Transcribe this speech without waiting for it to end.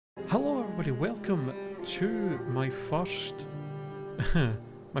everybody, welcome to my first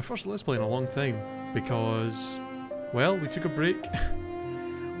my first Let's Play in a long time, because, well, we took a break.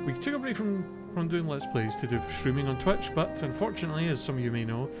 We took a break from doing Let's Plays to do streaming on Twitch, but unfortunately, as some of you may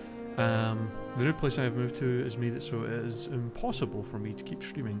know, the new place I have moved to has made it so it is impossible for me to keep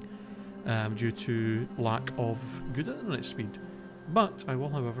streaming due to lack of good internet speed. But I will,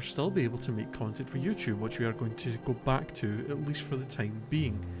 however, still be able to make content for YouTube, which we are going to go back to, at least for the time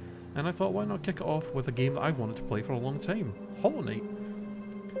being. And I thought, why not kick it off with a game that I've wanted to play for a long time, Hollow Knight.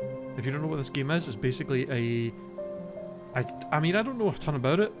 If you don't know what this game is, it's basically a... I mean, I don't know a ton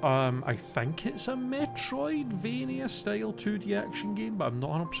about it. I think it's a Metroidvania style 2D action game, but I'm not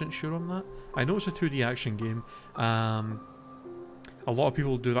 100% sure on that. I know it's a 2D action game. A lot of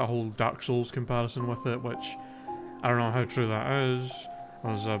people do that whole Dark Souls comparison with it, which I don't know how true that is. It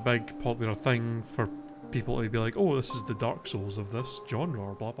was a big popular thing for people to be like, oh, this is the Dark Souls of this genre,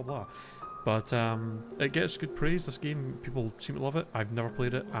 or blah blah blah. But it gets good praise, this game. People seem to love it. I've never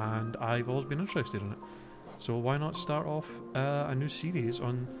played it, and I've always been interested in it. So why not start off a new series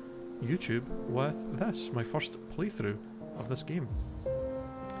on YouTube with this, my first playthrough of this game.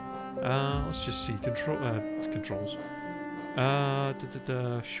 Let's just see, controls.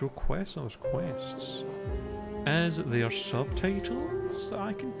 Show quests, oh, there's quests. Is there subtitles that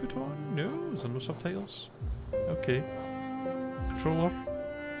I can put on? No, is there no subtitles? Okay. Controller.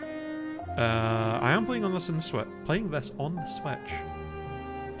 I am playing on this on the Switch. Playing this on the Switch.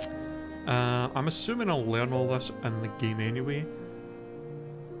 I'm assuming I'll learn all this in the game anyway.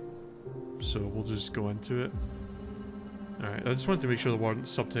 So we'll just go into it. Alright, I just wanted to make sure there weren't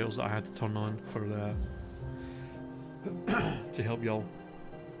subtitles that I had to turn on for to help y'all.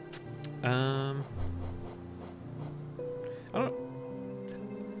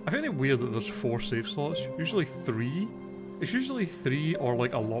 I find it weird that there's 4 save slots. Usually 3. It's usually 3 or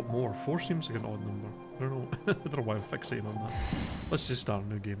like a lot more. 4 seems like an odd number. I don't know. I don't know why I'm fixating on that. Let's just start a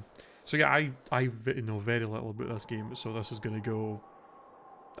new game. So yeah, I know very little about this game, so this is gonna go...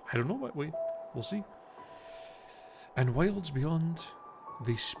 I don't know what way. We'll see. And wilds beyond,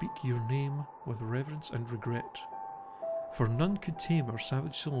 they speak your name with reverence and regret. For none could tame our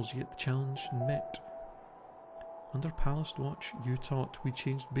savage souls, yet the challenge met. Under Palace Watch, you taught we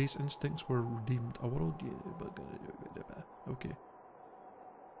changed base instincts were redeemed. A world, okay.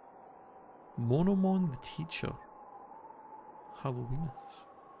 Monomon the teacher. Halloweenus.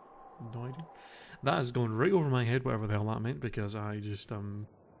 No idea. That is going right over my head, whatever the hell that meant, because I just dumb.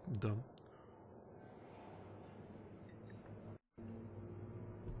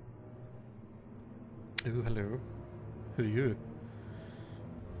 Oh, hello. Who are you?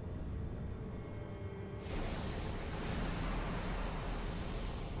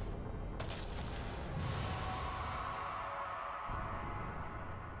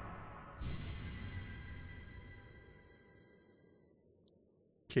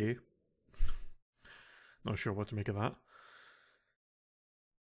 Okay. Not sure what to make of that.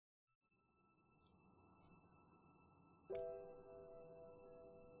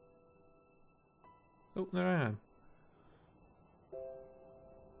 Oh, there I am.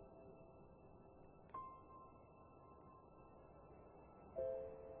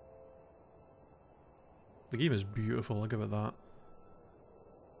 The game is beautiful, I'll give it that.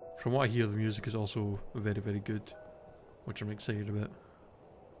 From what I hear, the music is also very, very good, which I'm excited about.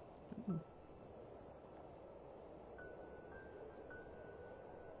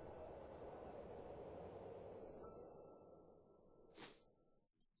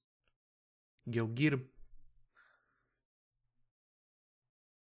 Go get him.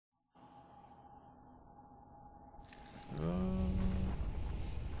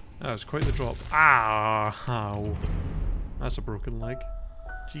 That was quite the drop. Ah, ow. That's a broken leg.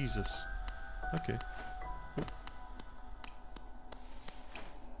 Jesus. Okay.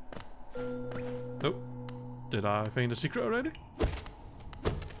 Oh. Did I find a secret already?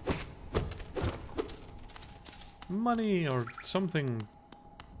 Money or something.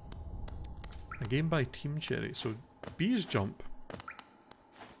 A game by Team Cherry. So, bees jump.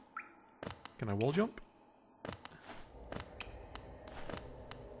 Can I wall jump?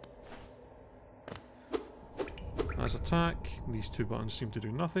 That's attack. These 2 buttons seem to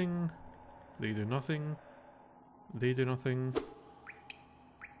do nothing. They do nothing. They do nothing.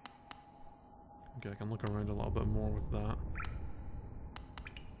 Okay, I can look around a little bit more with that.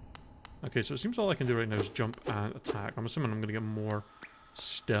 Okay, so it seems all I can do right now is jump and attack. I'm assuming I'm going to get more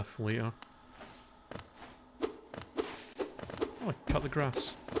stiff later. Oh, I cut the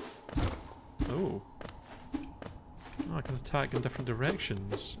grass. Oh. Oh, I can attack in different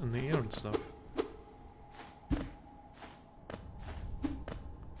directions in the air and stuff.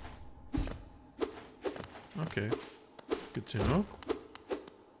 Okay. Good to know.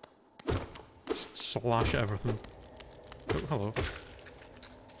 Just slash at everything. Oh, hello.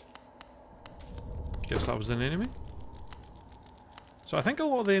 Guess that was an enemy? So I think a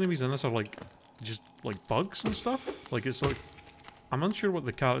lot of the enemies in this are like, just like bugs and stuff. Like it's like, I'm unsure what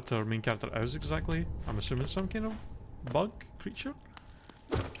the main character is exactly. I'm assuming some kind of bug creature?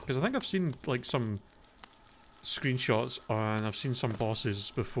 Because I think I've seen like some screenshots and I've seen some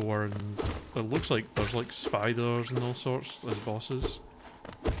bosses before and it looks like there's like spiders and all sorts as bosses.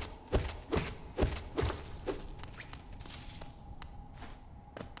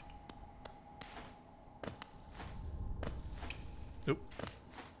 Oh.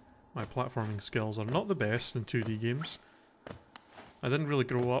 My platforming skills are not the best in 2D games. I didn't really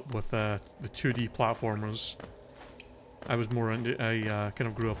grow up with the 2D platformers. I was more into, I kind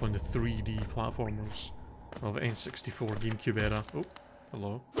of grew up on the 3D platformers of N64 GameCube era. Oh,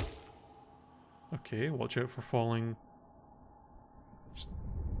 hello. Okay, watch out for falling.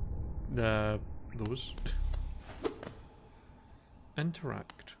 Those.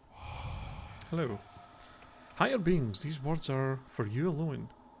 Interact. Hello. Higher beings, these words are for you alone.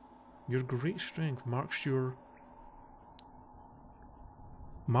 Your great strength marks you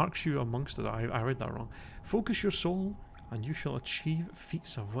amongst it. I read that wrong. Focus your soul, and you shall achieve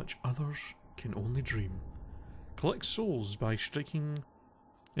feats of which others can only dream. Collect souls by striking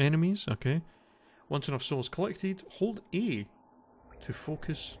enemies, okay. Once enough souls collected, hold A to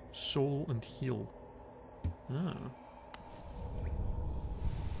focus soul and heal. Ah.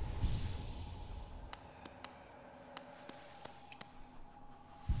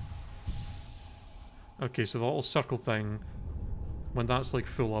 Okay, so the little circle thing, when that's like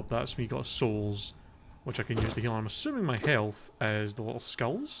full up, that's me got souls, which I can use to heal. I'm assuming my health is the little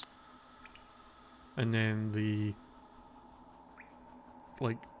skulls. And then the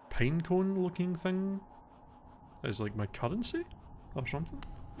like pine cone looking thing is like my currency or something.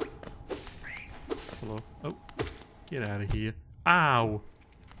 Hello. Oh, get out of here. Ow!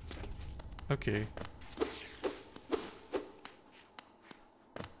 Okay.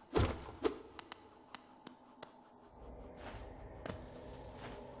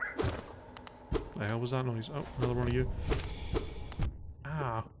 The hell was that noise? Oh, another one of you.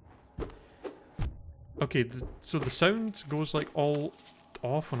 Ah. Okay, so the sound goes like all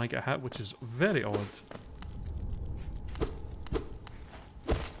off when I get hit, which is very odd.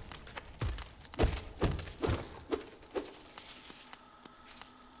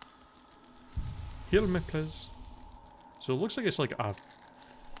 Heal me, please. So it looks like it's like a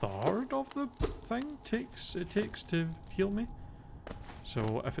third of the thing it takes to heal me.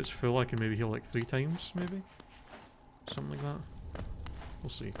 So if it's full, I can maybe heal like 3 times, maybe? Something like that. We'll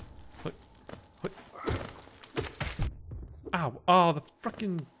see. What? What? Ow! Oh, the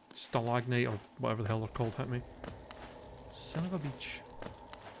frickin' stalagmite, or whatever the hell they're called, hit me. Son of a bitch.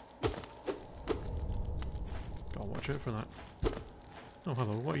 Gotta watch out for that. Oh,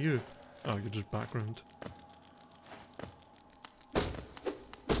 hello, what are you? Oh, you're just background.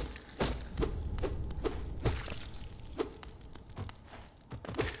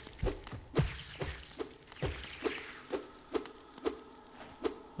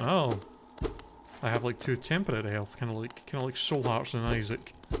 Oh, I have like 2 temporary health, kind of like Soul Hearts and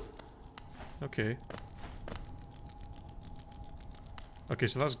Isaac. Okay. Okay,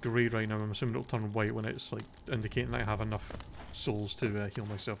 so that's grey right now. I'm assuming it'll turn white when it's like indicating that I have enough souls to heal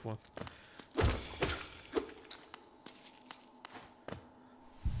myself with.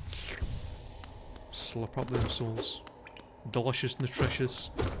 Slurp up them souls. Delicious,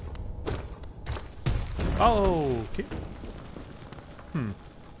 nutritious. Oh, okay. Hmm.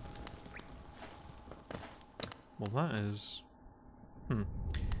 Well, that is... Alright,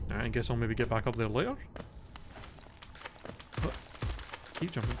 I guess I'll maybe get back up there later. Oh,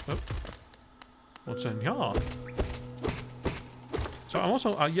 keep jumping. Oh. What's in here? So I'm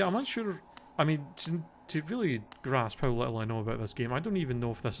also... yeah, I'm unsure... I mean, to really grasp how little I know about this game, I don't even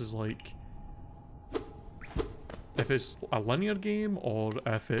know if this is like... If it's a linear game, or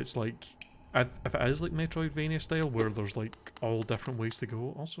if it's like... If it is like Metroidvania style, where there's like all different ways to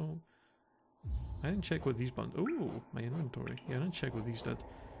go. Also... I didn't check what these buttons... Ooh, my inventory. Yeah, I didn't check what these did.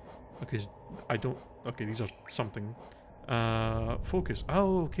 Okay, I don't... Okay, these are something. Focus.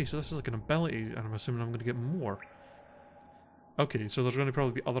 Oh, okay, so this is like an ability, and I'm assuming I'm going to get more. Okay, so there's going to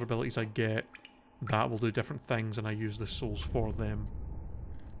probably be other abilities I get that will do different things, and I use the souls for them.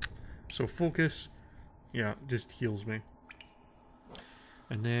 So focus, yeah, just heals me.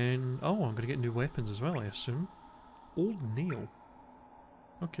 And then... Oh, I'm going to get new weapons as well, I assume. Old nail.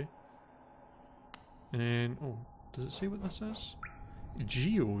 Okay. And then, oh, does it say what this is?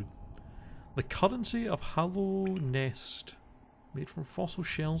 Geode. The currency of Hollow Nest, made from fossil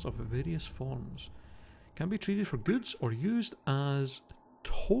shells of various forms, can be traded for goods or used as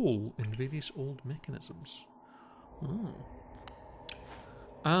toll in various old mechanisms. Oh.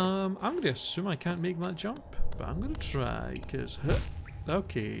 I'm going to assume I can't make that jump, but I'm going to try, because...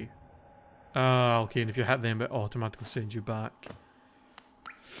 Okay. Okay, and if you hit them, it automatically sends you back.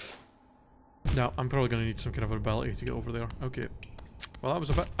 No, I'm probably going to need some kind of ability to get over there. Okay. Well, that was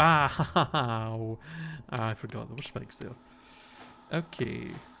a bit... Ow! I forgot there were spikes there.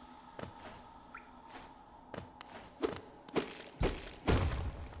 Okay.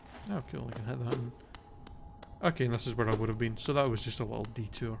 Oh, cool, I can hit that one. Okay, and this is where I would have been, so that was just a little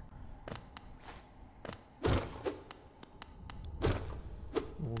detour.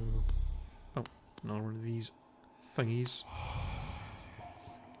 Oh, another one of these thingies.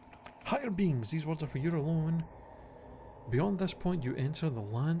 Higher beings, these words are for you alone. Beyond this point you enter the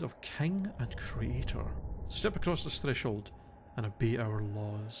land of King and Creator. Step across this threshold and obey our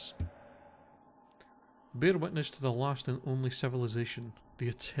laws. Bear witness to the last and only civilization, the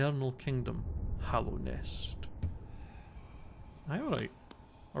eternal kingdom, Hollow Nest. Aye, alright.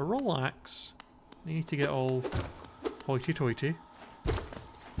 Relax. Need to get all hoity-toity.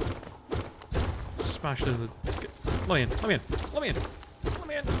 Smashed in the... Let me in, let me in, let me in, let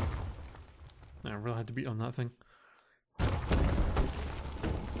me in! I really had to beat on that thing.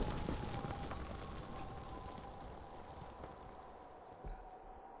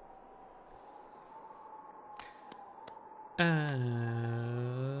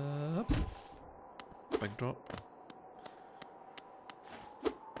 Big drop.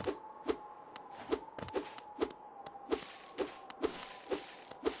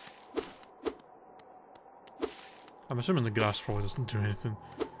 I'm assuming the grass probably doesn't do anything,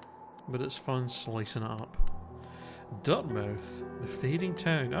 but it's fun slicing it up. Dirtmouth, the fading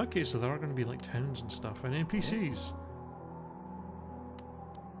town. Okay, so there are going to be like towns and stuff and NPCs.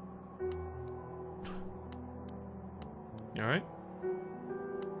 You alright?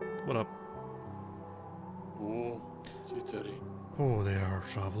 What up? Oh, Jittery. Oh there,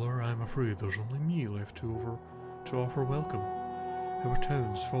 traveller. I'm afraid there's only me left to offer welcome. Our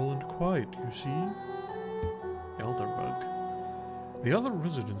town's fallen quiet, you see? Elderbug. The other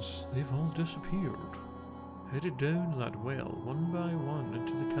residents, they've all disappeared. Headed down that well, one by one,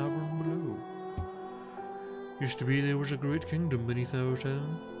 into the cavern below. Used to be there was a great kingdom beneath our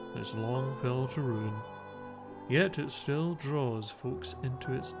town. It's long fell to ruin. Yet it still draws folks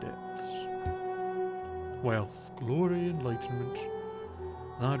into its depths. Wealth, glory, enlightenment.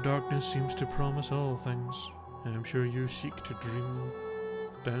 That darkness seems to promise all things, and I'm sure you seek to dream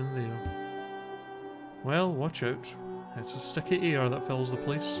down there. Well, watch out. It's the sticky air that fills the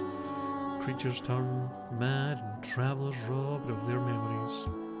place. Creatures turn mad and travellers robbed of their memories.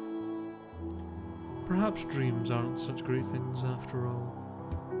 Perhaps dreams aren't such great things after all.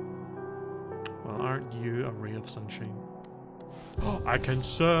 Well, aren't you a ray of sunshine? Oh, I can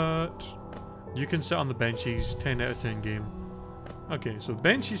sit! You can sit on the benches, 10 out of 10 game. Okay, so the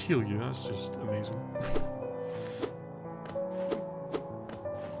benches heal you, that's just amazing.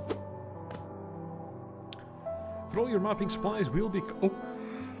 For all your mapping supplies, we'll be... Oh!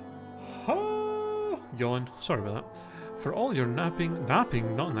 Ah, yawn. Sorry about that. For all your not napping,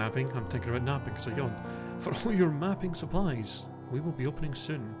 I'm thinking about napping because I yawned. For all your mapping supplies, we will be opening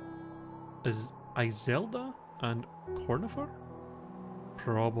soon. Is Izelda and Cornifer?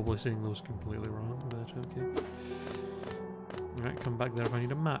 Probably saying those completely wrong, but okay. Alright, come back there if I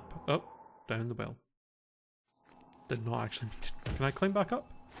need a map. Oh, down the well. Did not actually mean to... Can I climb back up?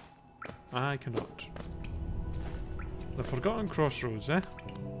 I cannot. The Forgotten Crossroads, eh?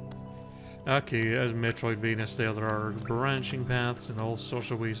 Okay, as Metroidvania style, there are branching paths and all sorts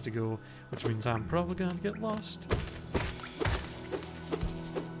of ways to go, which means I'm probably gonna get lost.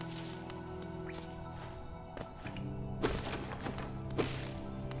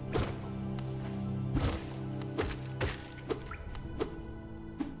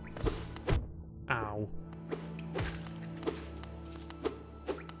 Ow.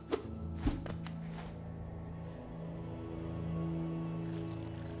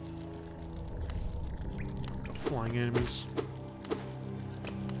 Flying enemies.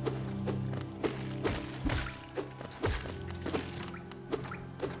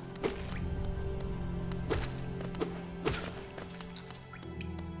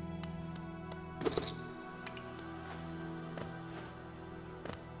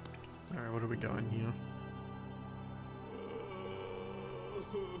 Alright, what are we doing here?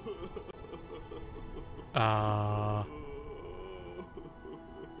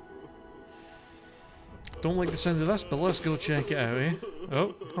 Don't like the sound of this, but let's go check it out, eh?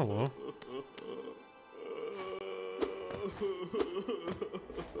 Oh, hello.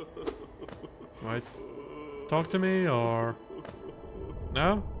 Right. Talk to me, or...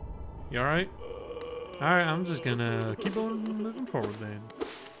 No? You alright? Alright, I'm just gonna keep on moving forward then.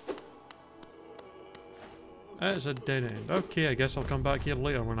 It's a dead end. Okay, I guess I'll come back here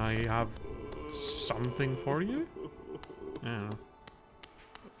later when I have something for you? I don't know.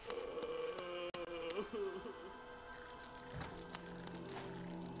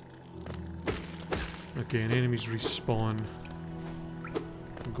 Okay, and enemies respawn.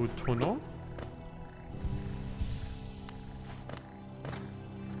 Go tunnel.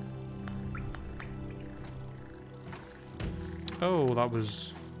 Oh, that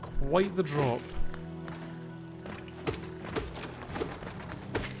was quite the drop.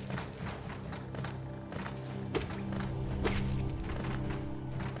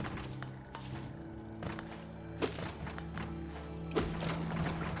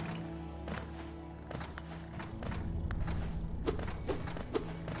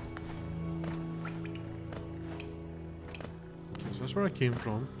 That's where I came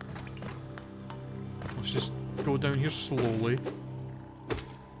from. Let's just go down here slowly.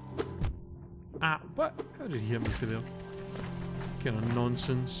 Ah, what? How did he hit me for there? Kind of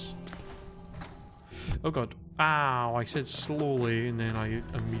nonsense. Oh god. Ow, I said slowly and then I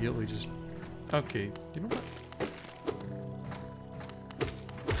immediately just... Okay, you know what?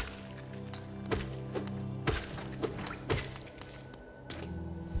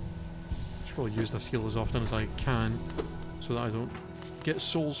 I should probably use this heal as often as I can, so that I don't get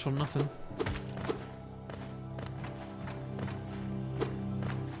souls for nothing.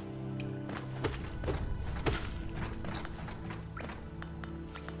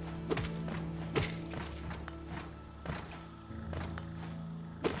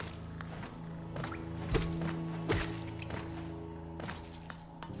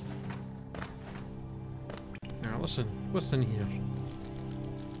 Now listen, what's in here?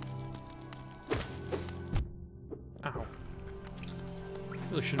 Ow.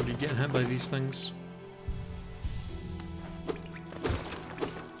 Really shouldn't be getting hit by these things.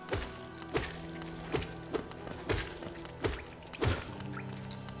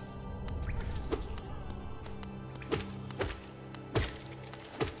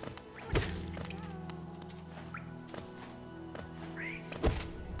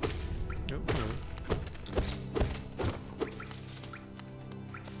 Oh, hello.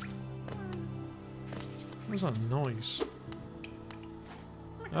 What's that noise?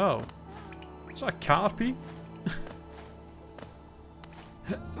 Oh. Is that a Caterpie?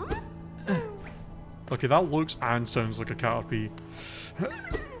 Okay, that looks and sounds like a Caterpie.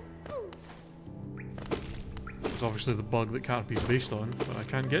 It's obviously the bug that Caterpie's based on, but I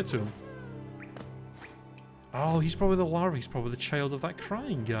can't get to him. Oh, he's probably the larva. He's probably the child of that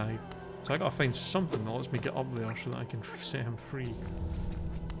crying guy. So I gotta find something that lets me get up there so that I can set him free.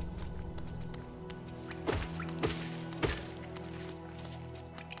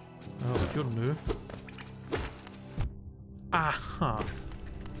 Oh, you're new. Aha!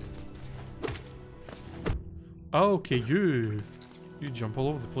 Okay, you jump all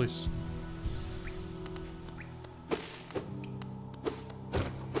over the place.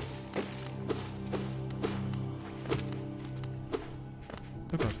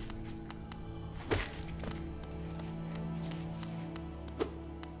 Oh god.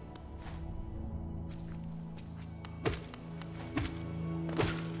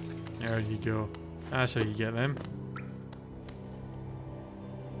 There you go. That's how you get them.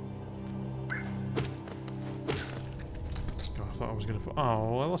 God, I thought I was gonna fall.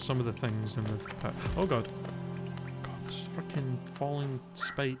 Oh, I lost some of the things in the pit. Oh god. God, this freaking falling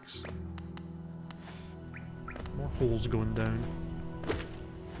spikes. More holes going down.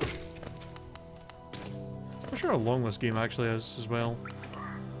 I'm not sure how long this game actually is as well.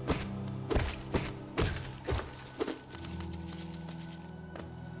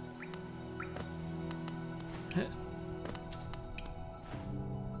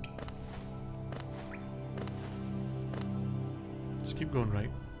 Just keep going right.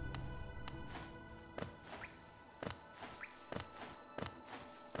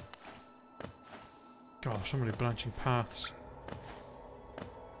 God, there's so many branching paths.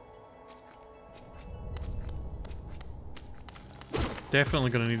 Definitely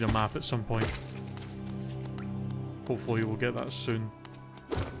gonna need a map at some point. Hopefully we'll get that soon.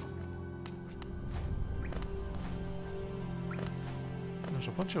 There's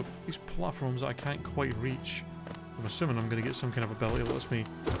a bunch of these platforms that I can't quite reach. I'm assuming I'm gonna get some kind of ability that lets me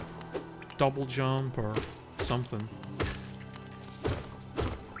double jump or something.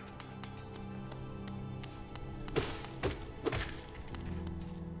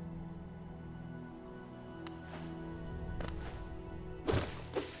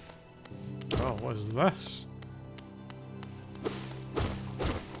 What is this?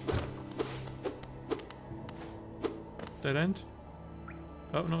 Dead end?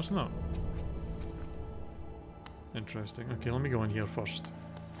 Oh, no, it's not. Interesting. Okay, let me go in here first.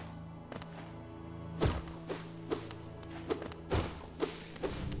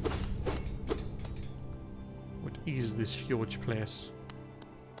 What is this huge place?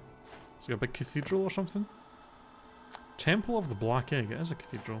 Is it a big cathedral or something? Temple of the Black Egg. It is a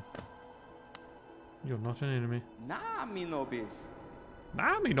cathedral. You're not an enemy. Nami nobis.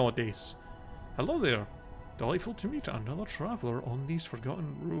 Nami nobis. Hello there. Delightful to meet another traveller on these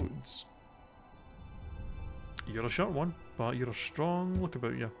forgotten roads. You're a short one, but you're a strong look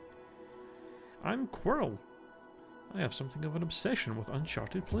about you. I'm Quirrell. I have something of an obsession with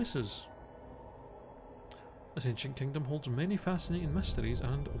uncharted places. This ancient kingdom holds many fascinating mysteries,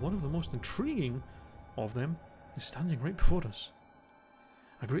 and one of the most intriguing of them is standing right before us.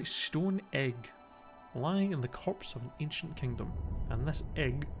 A great stone egg lying in the corpse of an ancient kingdom, and this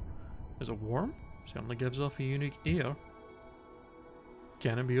egg is a worm. Certainly gives off a unique air.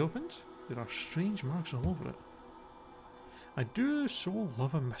 Can it be opened? There are strange marks all over it. I do so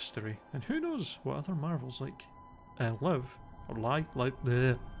love a mystery, and who knows what other marvels live or lie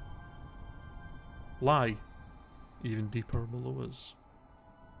even deeper below us.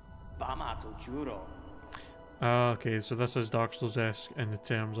 Okay, so this is Dark Souls-esque in the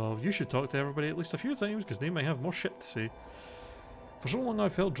terms of you should talk to everybody at least a few times because they might have more shit to say. For so long I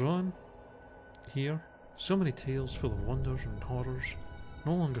felt drawn here, so many tales full of wonders and horrors.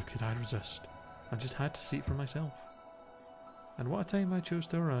 No longer could I resist. I just had to see it for myself. And what a time I chose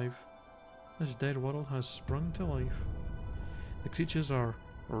to arrive. This dead world has sprung to life. The creatures are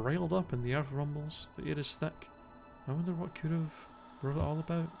riled up and the earth rumbles. The air is thick. I wonder what could have brought it all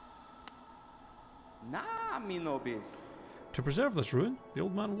about. Nami nobis. To preserve this ruin, the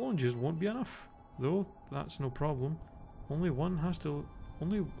old man alone just won't be enough. Though that's no problem. One only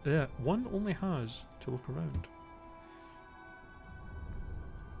has to look around.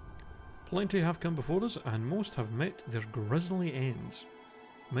 Plenty have come before us, and most have met their grisly ends.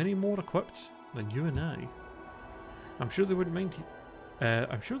 Many more equipped than you and I. I'm sure they wouldn't mind.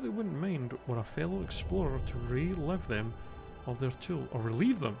 Were a fellow explorer to relieve them of their tools.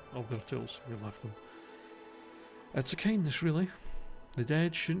 Relieve them. It's a kindness, really. The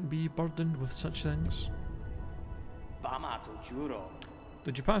dead shouldn't be burdened with such things.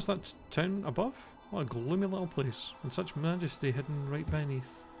 Did you pass that town above? What a gloomy little place, and such majesty hidden right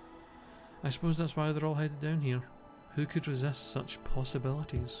beneath. I suppose that's why they're all headed down here. Who could resist such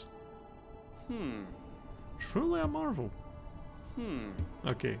possibilities? Truly a marvel.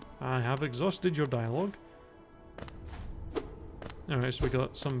 Okay, I have exhausted your dialogue. Alright, so we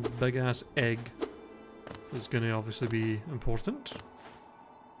got some big ass egg. That's going to obviously be important.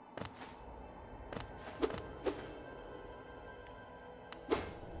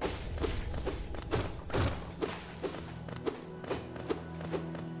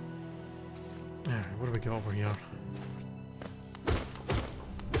 Alright, what do we got over here?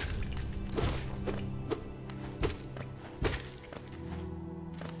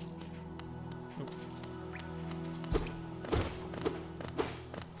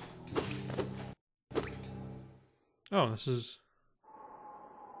 Oh, this is...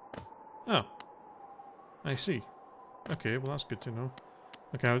 Oh. I see. Okay, well that's good to know.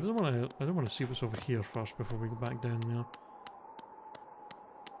 Okay, I don't want to see what's over here first before we go back down there.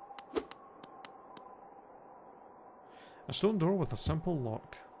 A stone door with a simple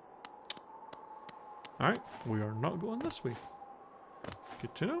lock. Alright, we are not going this way.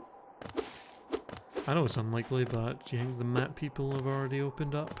 Good to know. I know it's unlikely, but do you think the map people have already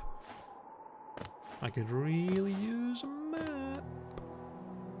opened up? I could really use a map.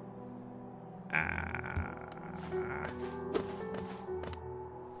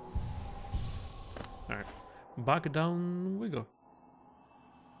 Alright, back down we go.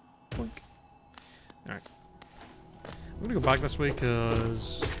 Boink. Alright. I'm gonna go back this way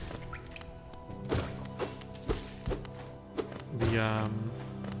because there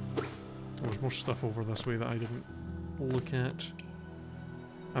was more stuff over this way that I didn't look at.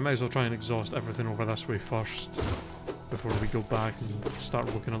 I might as well try and exhaust everything over this way first before we go back and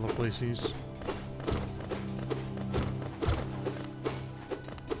start looking other places.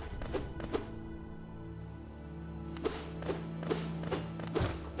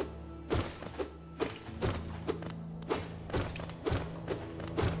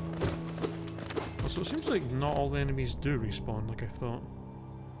 So it seems like not all the enemies do respawn like I thought.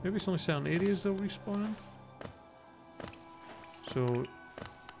 Maybe it's only certain areas they'll respawn in. So...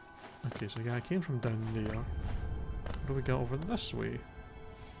 okay, so yeah, I came from down there. What do we got over this way?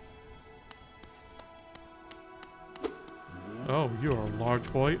 Oh, you are a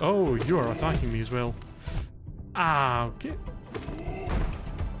large boy. Oh, you are attacking me as well. Ah, okay.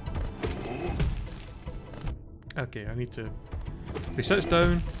 Okay, I need to... If he sits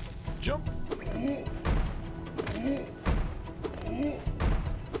down, jump.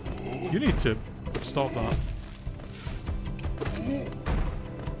 You need to stop that.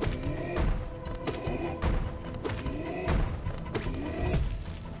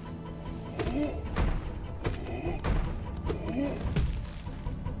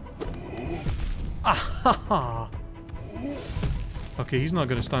 Ah! Okay, he's not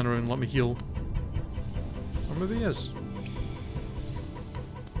going to stand around and let me heal. Or maybe he is.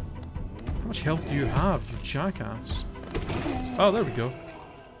 How much health do you have, you jackass? Oh, there we go.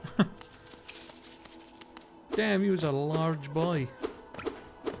 Damn, he was a large boy.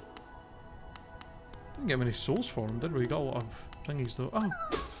 Didn't get many souls for him, did we? Got a lot of thingies though. Oh!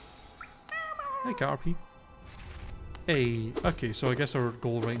 Hey, Carpy. Hey, okay, so I guess our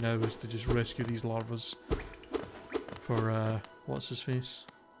goal right now is to just rescue these larvas for, what's his face?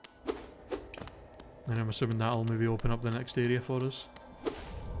 And I'm assuming that'll maybe open up the next area for us.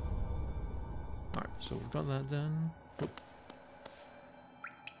 Alright, so we've got that done. Oh.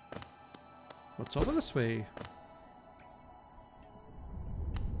 What's over this way?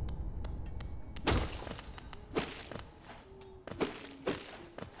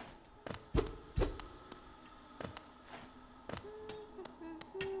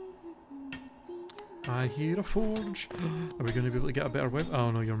 I hear a forge. Are we going to be able to get a better web? Oh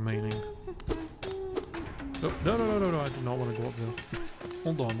no, you're mining. No, no, no, no, no, no, I do not want to go up there.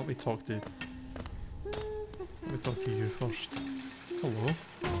 Hold on, let me talk to you first. Hello.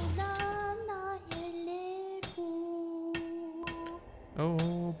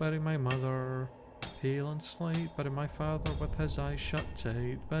 Oh, bury my mother, pale and slight, bury my father with his eyes shut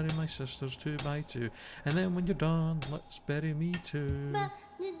tight, bury my sisters 2 by 2, and then when you're done, let's bury me too.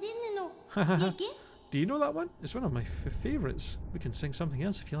 Do you know that one? It's one of my favourites. We can sing something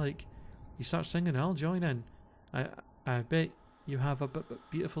else if you like. You start singing, I'll join in. I bet you have a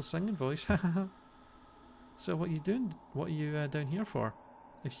beautiful singing voice. So what are you doing? What are you down here for?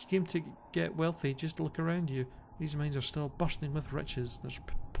 If you came to get wealthy, just look around you. These mines are still bursting with riches. There's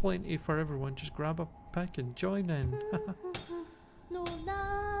plenty for everyone. Just grab a pick and join in.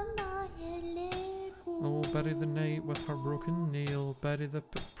 Oh, bury the night with her broken nail. Bury the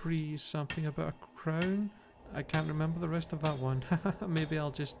priest. Something about a crown. I can't remember the rest of that one. Maybe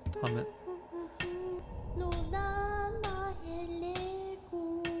I'll just hum it.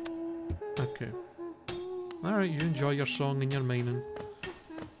 Okay. Alright, you enjoy your song and your mining.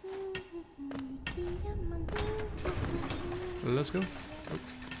 Let's go. Oh.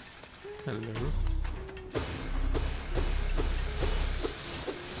 Hello.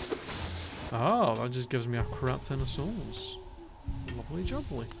 Oh, that just gives me a crap ton of souls. Lovely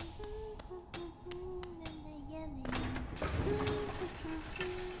jubbly.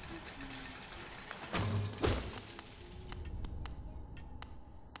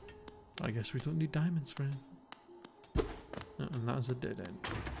 I guess we don't need diamonds for anything. And that is a dead end.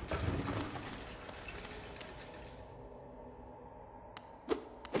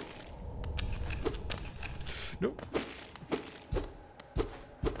 Nope.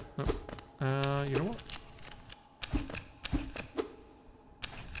 Nope. You know what?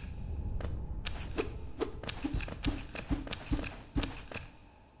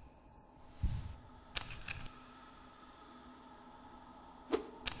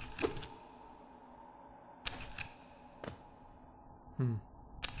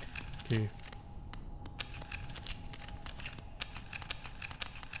 Okay.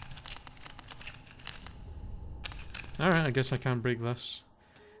 Alright, I guess I can't break this.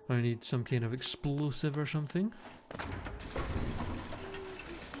 I need some kind of explosive or something. Yeah,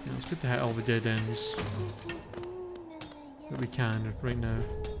 it's good to hit all the dead ends that we can right now.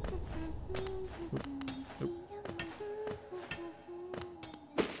 Oop, oop.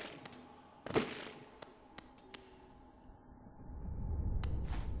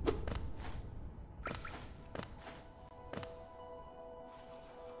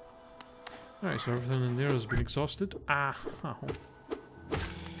 Alright, so everything in there has been exhausted. Ah! Oh.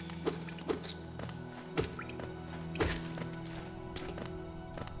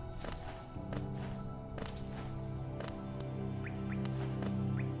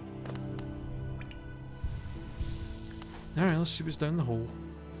 Alright, let's see what's down the hole.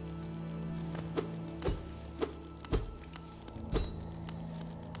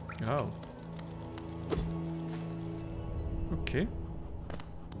 Oh. Okay.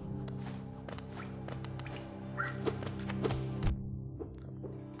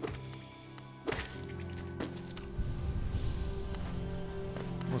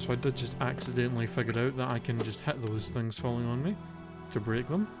 So I did just accidentally figure out that I can just hit those things falling on me to break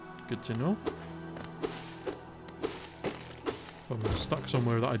them. Good to know. If I'm stuck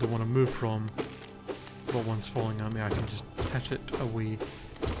somewhere that I don't want to move from, but one's falling at me, I can just hit it away.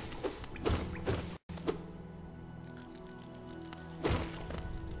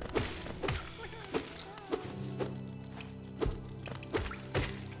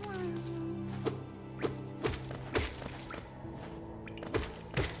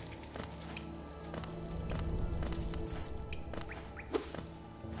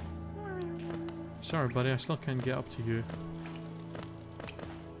 Sorry buddy, I still can't get up to you.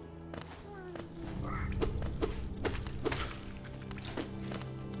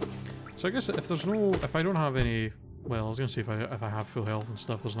 So I guess if there's no, if I don't have any, well I was gonna say if I have full health and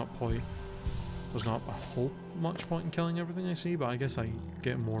stuff, there's not a whole much point in killing everything I see, but I guess I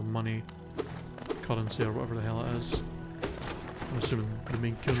get more money, currency or whatever the hell it is. I'm assuming the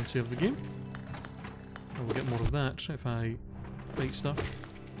main currency of the game. I will get more of that if I fight stuff.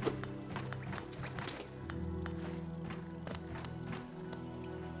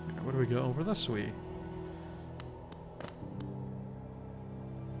 What do we got over this way?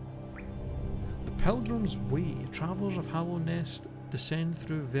 The Pilgrim's Way. Travellers of Hallownest descend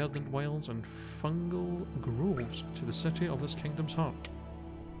through verdant wilds and fungal groves to the city of this kingdom's heart.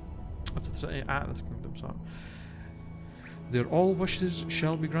 To the city at this kingdom's heart. Their all wishes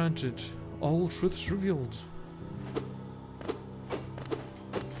shall be granted, all truths revealed.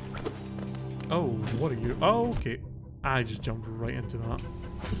 Oh, what are you? Oh, okay. I just jumped right into that.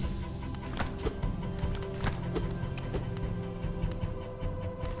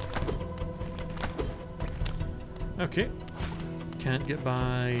 Okay, can't get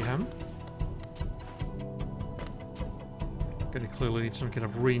by him. Gonna clearly need some kind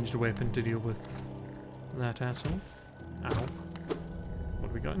of ranged weapon to deal with that asshole. Ow. What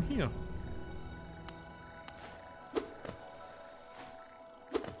do we got in here?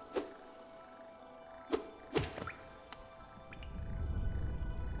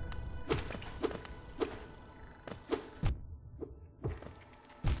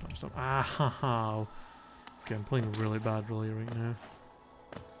 Ah ha ha. Okay, I'm playing really bad right now.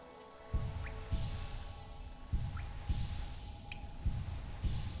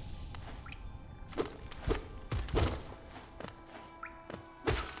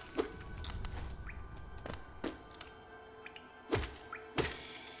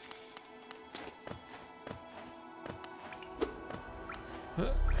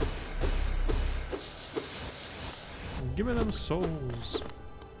 Give me them souls.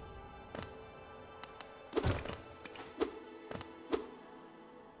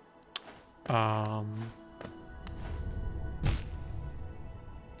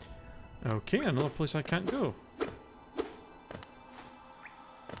 Okay, another place I can't go.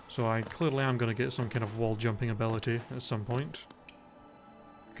 So I clearly am going to get some kind of wall jumping ability at some point.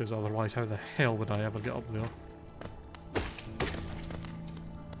 Because otherwise how the hell would I ever get up there?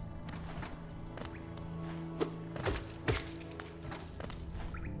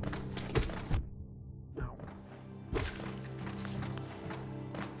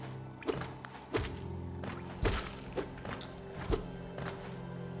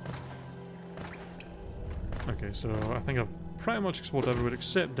 Okay, so I think I've pretty much explored everywhere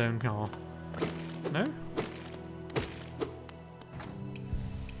except down here. No?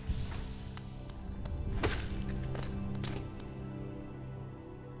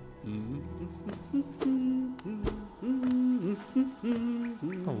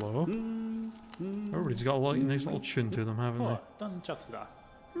 Hello. Everybody's got a nice little tune to them, haven't they?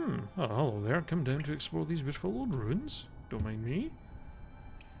 Oh, hello there. Come down to explore these beautiful old ruins. Don't mind me.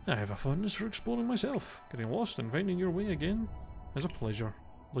 I have a fondness for exploring myself. Getting lost and finding your way again is a pleasure,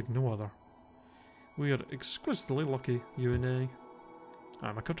 like no other. We are exquisitely lucky, you and I.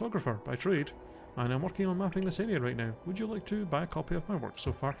 I'm a cartographer by trade, and I'm working on mapping this area right now. Would you like to buy a copy of my work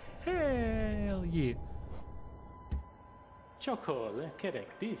so far? Hell yeah! Chocolate,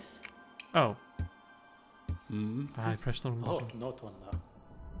 correct this. Oh. I pressed the wrong button. Oh, not on that.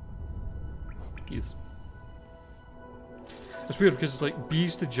 Yes. It's weird because it's like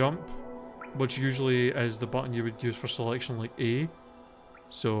B's to jump, which usually is the button you would use for selection, like A.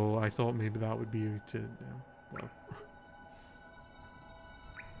 So I thought maybe that would be to, well.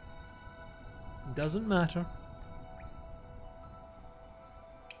 Doesn't matter.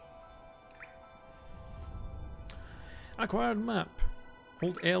 Acquired map.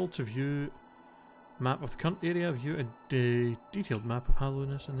 Hold L to view map of the current area. View a detailed map of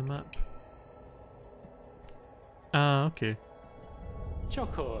Hallownest in the map. Ah, okay.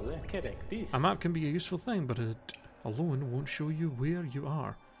 Chocolate, correct this. A map can be a useful thing, but it alone won't show you where you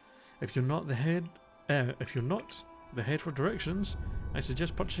are. If you're not the head for directions, I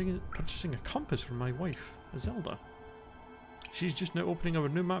suggest purchasing a compass for my wife, Zelda. She's just now opening our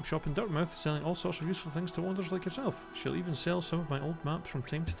new map shop in Dartmouth, selling all sorts of useful things to wanderers like yourself. She'll even sell some of my old maps from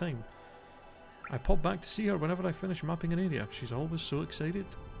time to time. I pop back to see her whenever I finish mapping an area. She's always so excited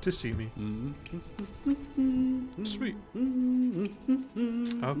to see me. Sweet.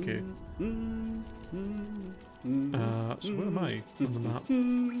 Okay. So where am I on the map?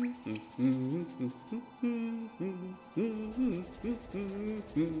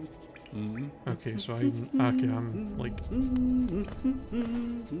 Okay, so I'm like...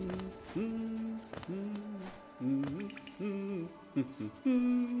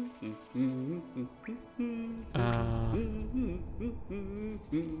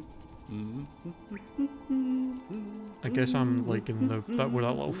 I guess I'm like in where that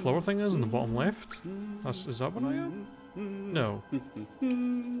little flower thing is in the bottom left. Is that what I am? No.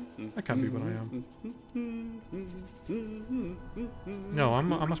 That can't be what I am. No, I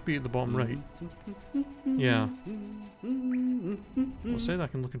must be at the bottom right. Yeah. Well, said I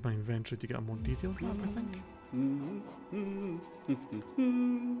can look at my inventory to get a more detailed map, I think.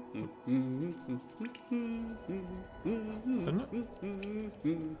 Didn't it?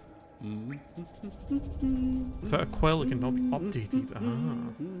 Without a quill, it can not be updated.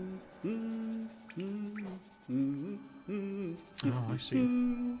 Oh, I see.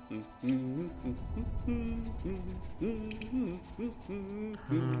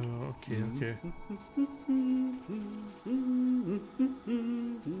 Oh, okay.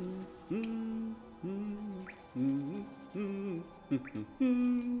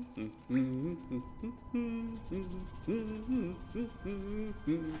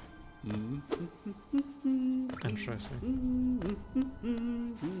 Interesting.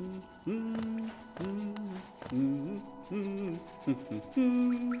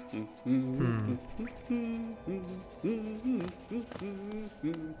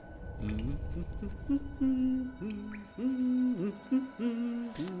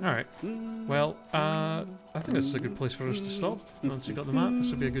 Alright. Well, I think this is a good place for us to stop. Once you got the map,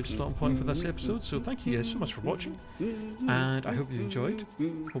 this will be a good starting point for this episode. So thank you guys so much for watching, and I hope you enjoyed.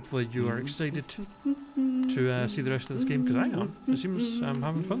 Hopefully you are excited to see the rest of this game, because I am. It seems I'm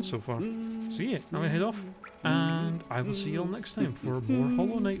having fun so far. So yeah, I'm gonna head off, and I will see y'all next time for more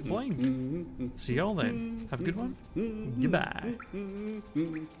Hollow Knight Blind. See y'all then. Have a good one. Goodbye.